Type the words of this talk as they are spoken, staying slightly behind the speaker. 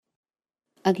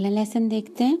अगला लेसन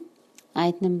देखते हैं,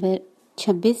 आयत नंबर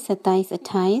 26, 27,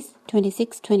 28,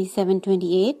 26, 27,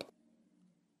 28।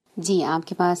 जी,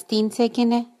 आपके पास 3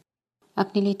 सेकंड है,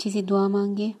 अपने लिए अच्छी सी दुआ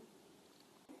मांगे।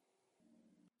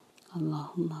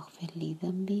 अल्लाहुम्मा अग़फ़िर ली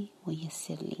ज़ंबी व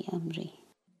यस्सिर ली अमरी।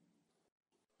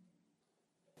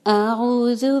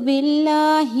 अऊज़ु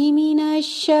बिल्लाहि मिनश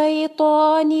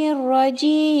शैतानिर रजीम।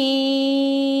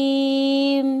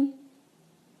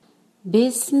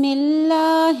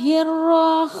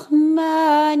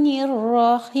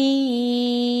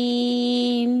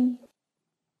 बिस्मिल्लाहिर्रहमानिर्रहीम।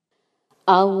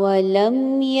 अवलम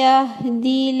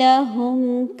यहदि लहुम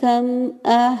कम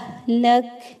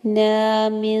अहलकना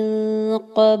मिन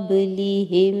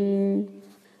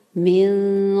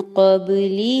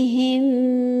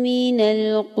मिनल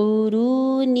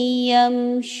कुरूनि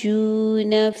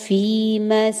यमशून फी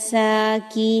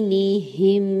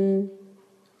मसाकिनिहिम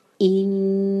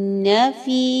इन्न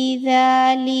फी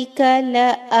ज़ालिका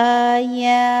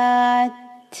लआयात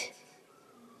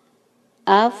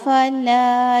अफला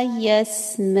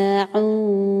यस्मऊन।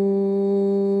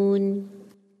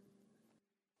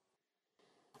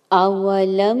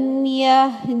 अवलम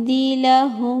यहदि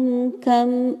लहुम कम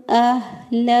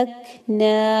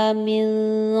अहलकना मिन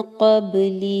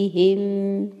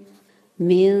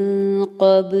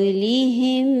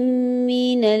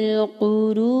मिनल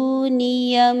कुरूनि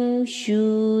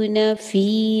यमशून फी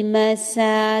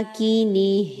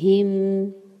मसाकिनिहिम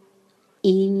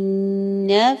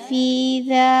इन्न फी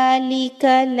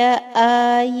ज़ालिका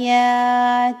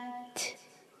लआयात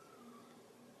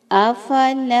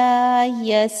अफला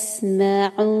यस्मऊन।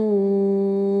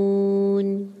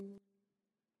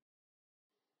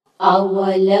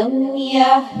 अवलम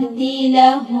यहदि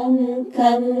लहुम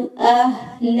कम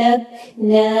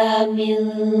अहलकना मिन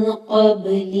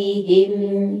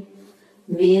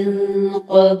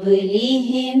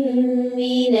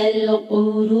मिनल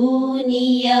कुरूनि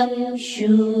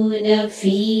यमशून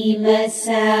फी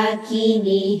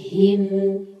मसाकिनिहिम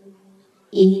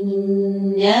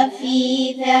इन्न फी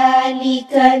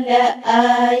ज़ालिका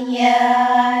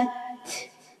लआयात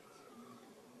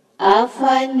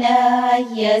अफला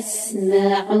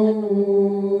यस्मऊन।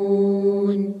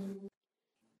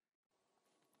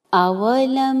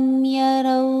 अवलम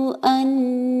यरौ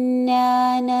अन्ना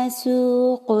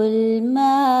नसूकुल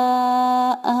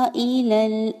माअ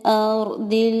इलल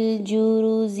अर्दिल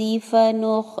जुरुज़ि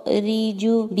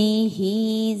फनुख़रिजु बिही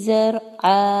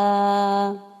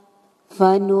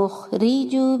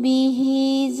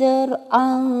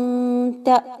ज़रअन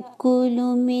तअकुलु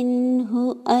मिन्हु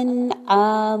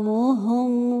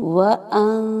अनआमुहुम व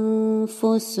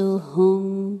अनफुसुहुम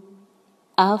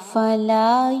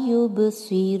अफला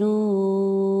युबसिरून।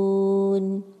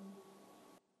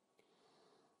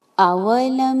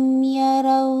 अवलम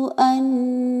यरौ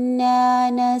अन्ना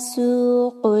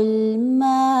नसूकुल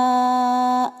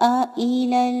माअ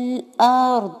इलल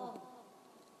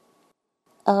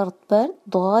अर्द पर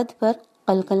दौद पर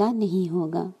कलकला नहीं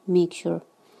होगा, मेक श्योर।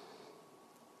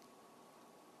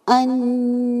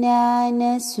 अन्ना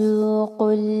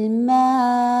नसूकुल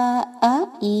माअ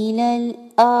इलल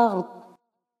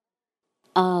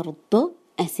अर्द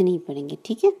ऐसे नहीं पढ़ेंगे,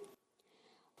 ठीक है।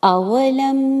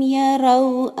 अवलम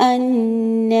यरौ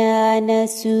अन्ना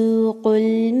नसूकुल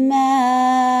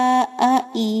माअ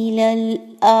इलल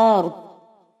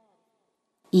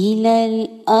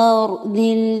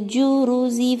अर्दिल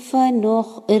जुरुज़ि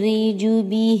फनुख़रिजु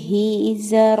बिही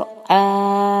ज़रअ।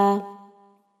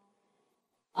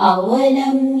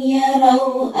 अवलम यरौ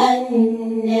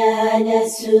अन्ना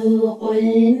नसूकुल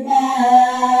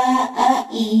माअ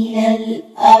इलल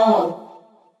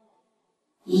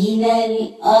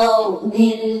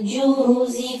अर्दिल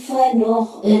जुरुज़ि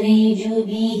फनुख़रिजु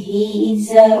बिही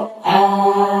ज़रअ।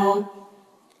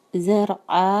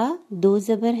 दो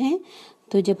ज़बर हैं,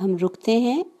 तो जब हम रुकते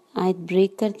हैं, आयत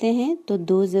ब्रेक करते हैं, तो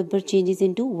दो ज़बर चेंजेस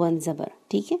इनटू वन ज़बर,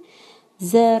 ठीक है।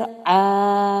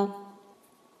 ज़रअ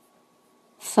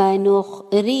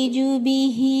फनुख़रिजु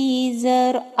बिही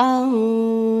ज़रअन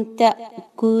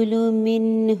तअकुलु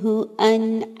मिन्हु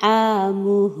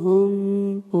अनआमुहुम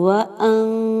व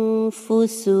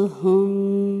अनफुसुहुम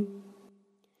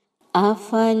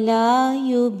अफला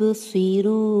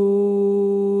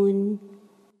युबसिरून।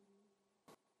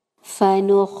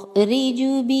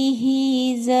 फनुख़रिजु बिही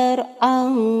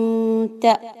ज़रअन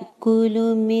तअकुलु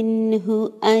मिन्हु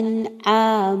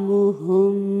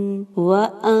अनआमुहुम व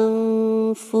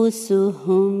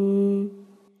अनफुसुहुम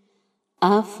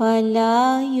अफला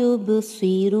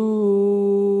युबसिरून।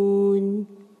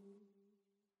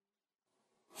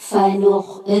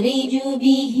 फनुख़रिजु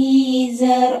बिही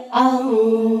ज़रअन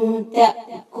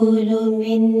تأكل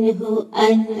منه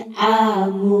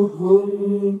أنعامهم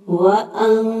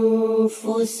وأنفسهم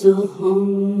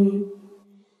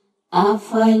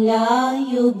أفلا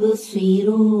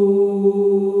يبصرون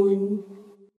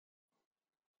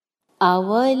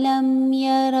أولم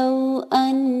يروا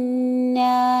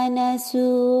أنا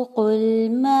نسوق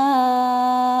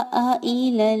الماء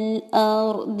إلى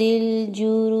الأرض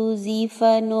الجرز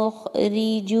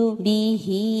فنخرج به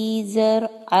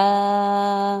زرعا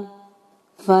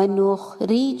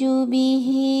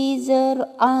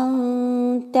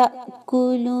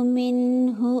تأكل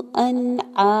منه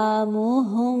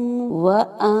أنعامهم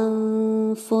وأنفسهم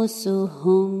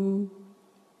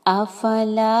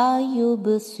أفلا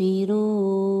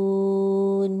يبصرون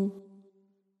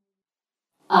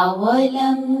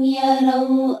أولم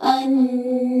يروا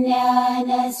أنا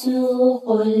نسوق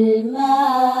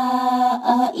الماء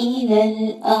إلى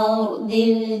الأرض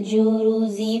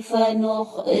الجرز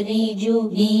فنخرج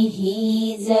به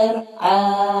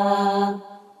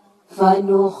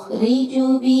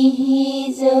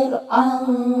زرعا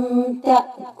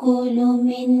تأكل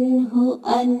منه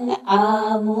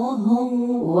أنعامهم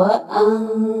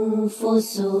وأنفسهم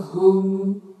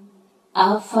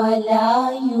أفلا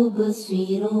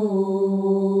يبصرون।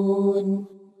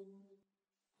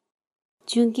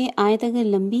 चूंकि आयत अगर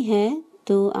लंबी है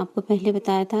तो आपको पहले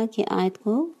बताया था कि आयत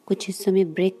को कुछ हिस्सों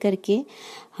में ब्रेक करके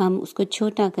हम उसको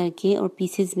छोटा करके और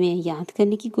पीसेस में याद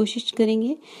करने की कोशिश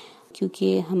करेंगे,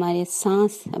 क्योंकि हमारे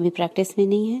सांस अभी प्रैक्टिस में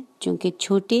नहीं है। चूंकि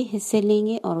छोटे हिस्से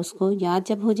लेंगे और उसको याद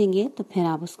जब हो जाएंगे तो फिर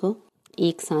आप उसको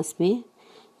एक सांस में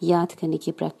याद करने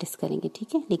की प्रैक्टिस करेंगे,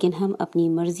 ठीक है। लेकिन हम अपनी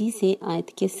मर्जी से आयत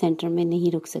के सेंटर में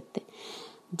नहीं रुक सकते।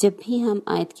 जब भी हम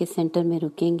आयत के सेंटर में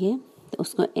रुकेंगे तो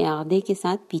उसको इआदे के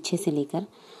साथ पीछे से लेकर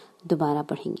दोबारा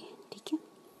पढ़ेंगे, ठीक है।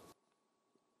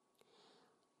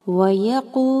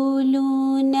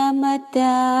 वयक़ूलून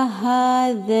मता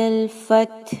हाज़ल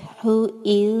फ़त्हु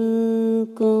इन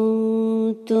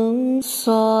कुन्तुम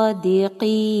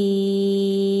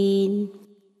सादिक़ीन।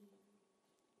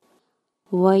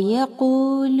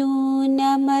 ويقولون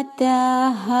متى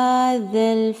هذا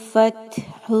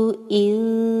الفتح إن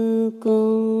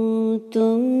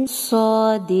كنتم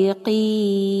صادقين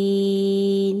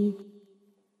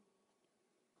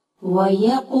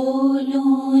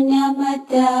ويقولون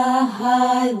متى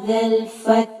هذا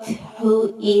الفتح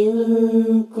إن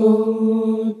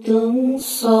كنتم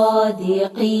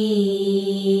صادقين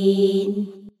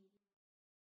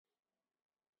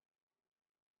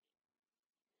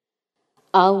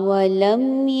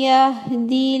أولم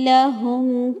يهد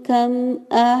لهم كم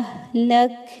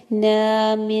أهلكنا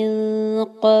من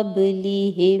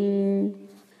قبلهم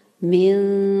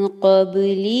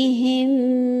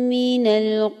من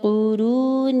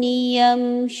القرون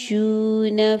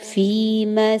يمشون في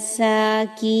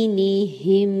مساكنهم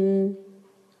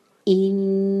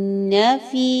إن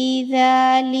في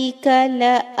ذلك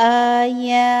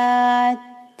لآيات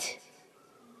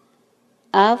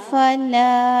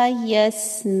أفلا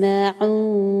يسمعون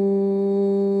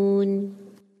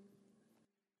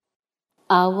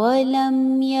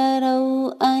أولم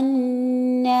يروا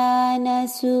أنا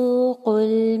نسوق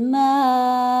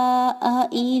الماء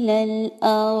إلى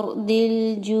الأرض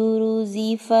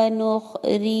الجرز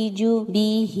فنخرج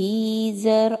به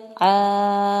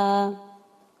زرعا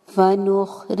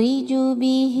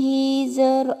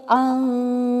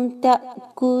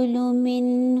تأكل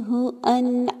منه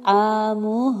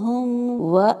أنعامهم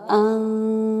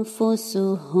وأنفسهم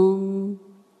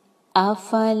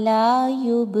أفلا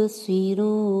يبصرون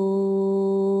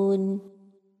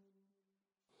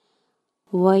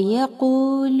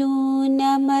ويقولون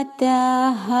متى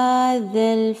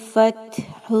هذا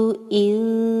الفتح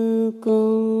إن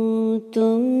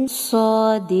كنتم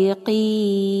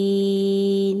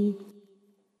صادقين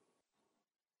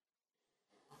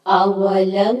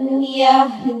أولم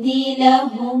يهد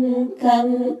لهم كم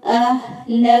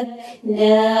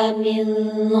أهلكنا من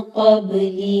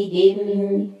قبلهم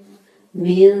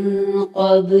من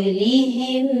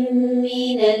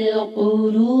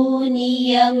القرون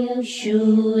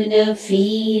يمشون في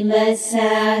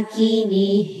مساكنهم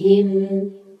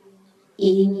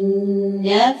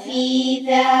إن في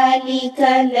ذلك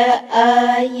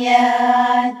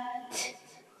لآيات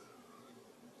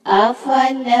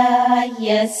أفلا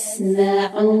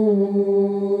يسمعون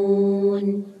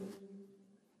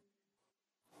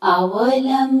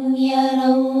أولم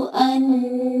يروا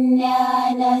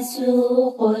أنا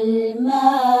نسوق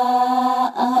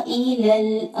الماء إلى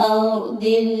الأرض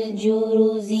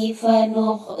الجرز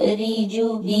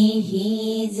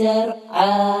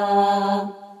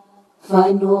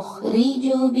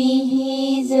فنخرج به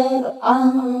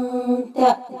زرعا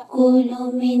تأكل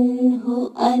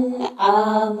منه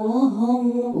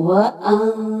أنعامهم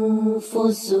وأنفسهم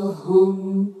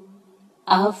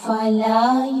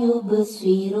أفلا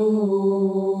يبصرون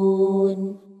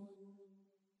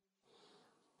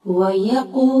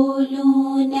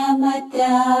ويقولون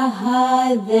متى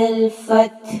هذا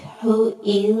الفتح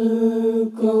إن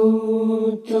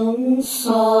كنتم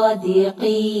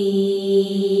صادقين